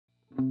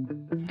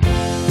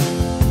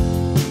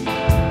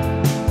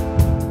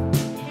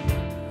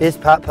Is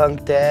pop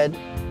punk dead?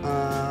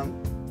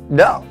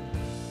 No,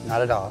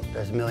 not at all.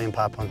 There's a million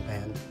pop punk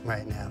bands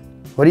right now.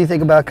 What do you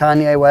think about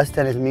Kanye West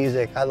and his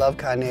music? I love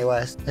Kanye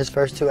West. His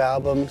first 2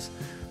 albums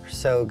are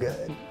so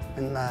good.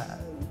 And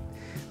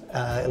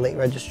Late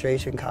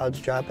Registration,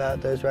 College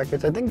Dropout, those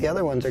records. I think the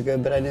other ones are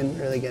good, but I didn't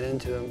really get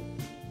into them.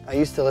 I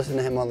used to listen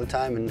to him all the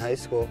time in high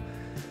school.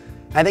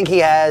 I think he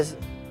has,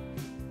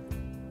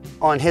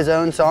 on his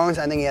own songs,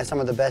 I think he has some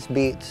of the best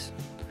beats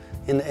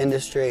in the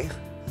industry.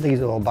 I think he's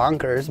a little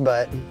bonkers,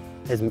 but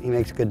he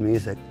makes good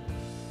music.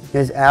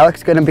 Is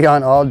Alex gonna be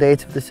on all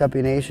dates of the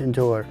Suppy Nation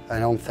tour? I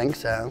don't think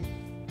so.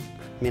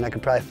 I mean, I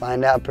could probably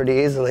find out pretty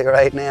easily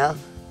right now.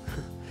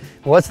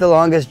 What's the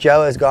longest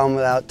Joe has gone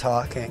without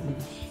talking?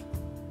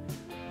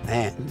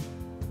 Man.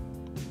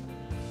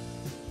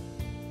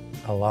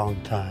 A long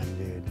time,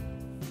 dude.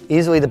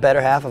 Easily the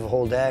better half of a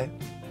whole day.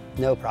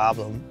 No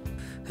problem.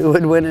 Who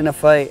would win in a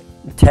fight?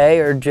 Tay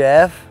or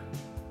Jeff?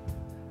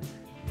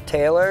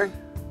 Taylor?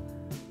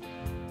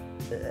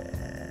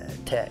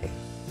 Tay.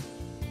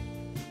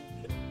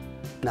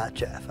 Not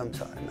Jeff, I'm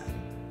sorry, man.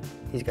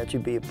 He's got you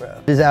beat,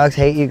 bro. Does Alex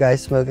hate you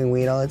guys smoking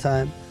weed all the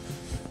time?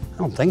 I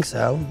don't think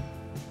so.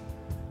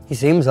 He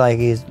seems like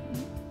he's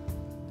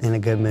in a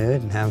good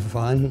mood and having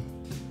fun.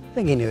 I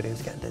think he knew what he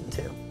was getting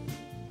into.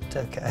 It's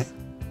okay.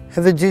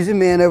 Have the Tuesdays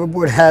Man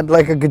Overboard had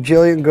like a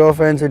gajillion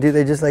girlfriends, or do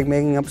they just like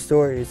making up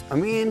stories? I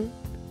mean,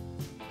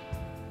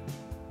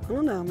 I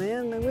don't know,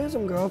 man. Like, we have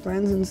some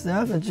girlfriends and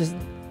stuff. It's just,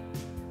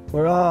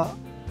 we've all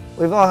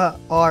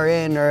are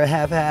in or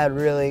have had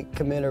really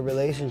committed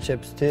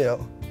relationships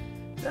too.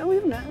 So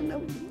we've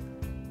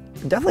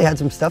definitely had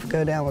some stuff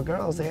go down with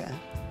girls, yeah.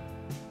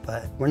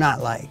 But we're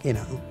not like, you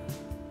know,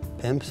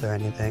 pimps or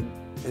anything.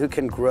 Who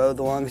can grow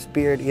the longest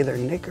beard, either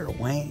Nick or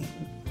Wayne?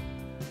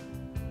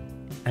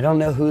 I don't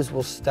know whose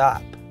will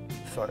stop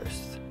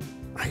first.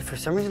 For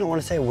some reason I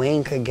want to say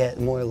Wayne could get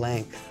more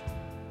length.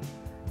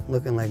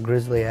 Looking like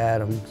Grizzly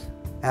Adams.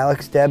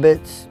 Alex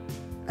Debbits,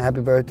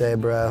 happy birthday,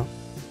 bro.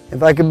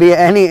 If I could be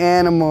any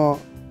animal,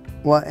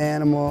 what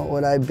animal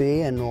would I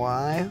be and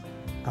why?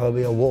 I would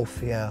be a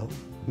wolf, yo.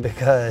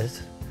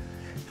 Because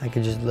I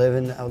could just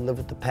I would live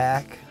with the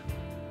pack,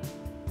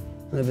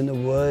 live in the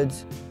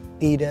woods,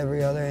 eat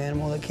every other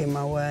animal that came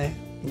my way.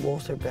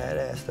 Wolves are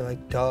badass, they're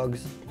like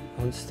dogs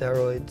on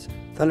steroids.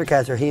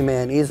 Thundercats are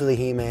He-Man, easily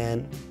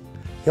He-Man.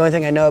 The only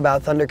thing I know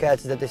about Thundercats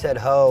is that they said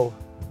ho.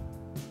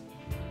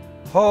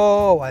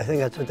 Ho, I think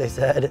that's what they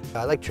said.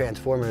 I like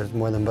Transformers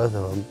more than both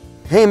of them.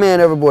 Hey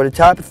Man Overboard, the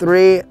top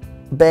 3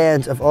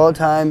 bands of all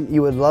time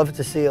you would love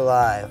to see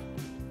alive.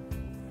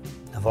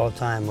 Of all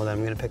time, well then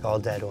I'm gonna pick all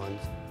dead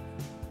ones.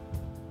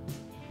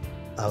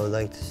 I would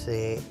like to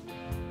see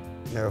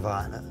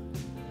Nirvana.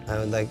 I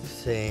would like to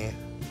see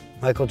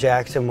Michael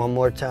Jackson one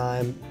more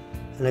time.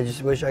 And I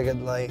just wish I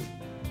could like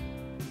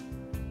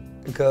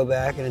go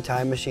back in a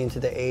time machine to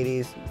the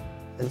 80s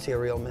and see a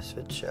real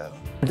Misfits show.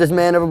 Does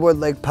Man Overboard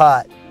like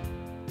pot?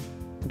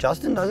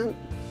 Justin doesn't.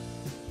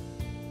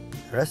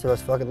 The rest of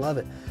us fucking love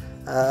it.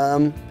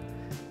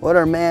 What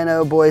are Man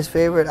O Boy's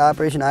favorite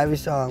Operation Ivy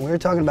song? We were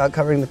talking about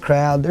covering The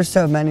Crowd. There's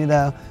so many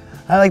though.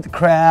 I like The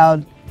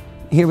Crowd.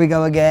 Here We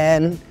Go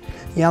Again.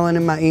 Yelling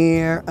in My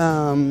Ear.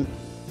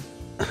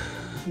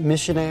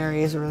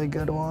 Missionary is a really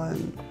good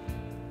one.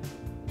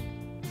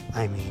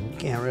 I mean, you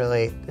can't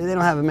really, they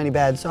don't have many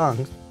bad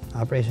songs.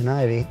 Operation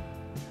Ivy.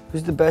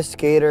 Who's the best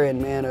skater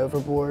in Man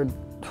Overboard?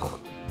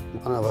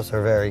 One of us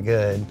are very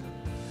good.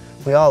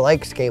 We all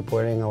like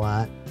skateboarding a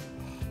lot.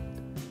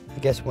 I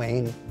guess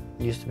Wayne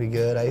used to be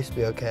good. I used to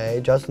be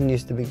okay. Justin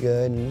used to be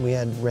good, and we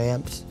had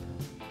ramps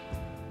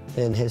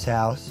in his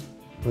house.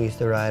 We used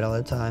to ride all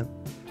the time.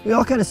 We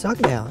all kind of suck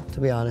now, to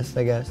be honest,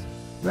 I guess.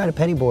 We ride a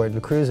pennyboard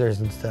and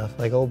cruisers and stuff,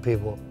 like old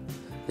people.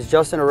 Is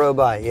Justin a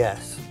robot?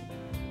 Yes.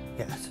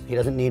 Yes. He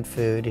doesn't need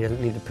food, he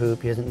doesn't need to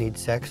poop, he doesn't need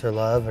sex or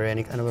love or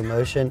any kind of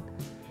emotion.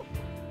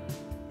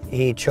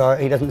 He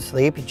doesn't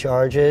sleep, he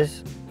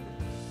charges.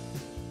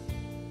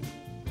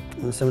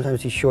 And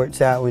sometimes he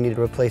shorts out, we need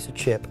to replace a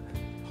chip.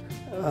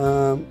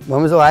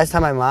 When was the last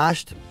time I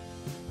moshed?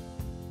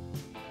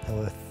 That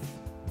was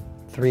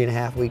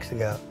 3.5 weeks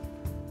ago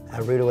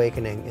at Rude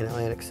Awakening in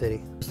Atlantic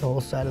City. Just the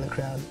whole side of the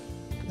crowd.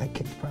 I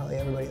kicked probably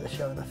everybody at the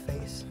show in the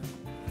face.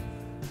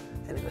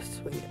 And it was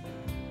sweet.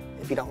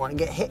 If you don't want to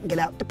get hit, get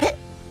out the pit.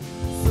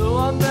 So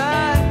I'm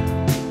back.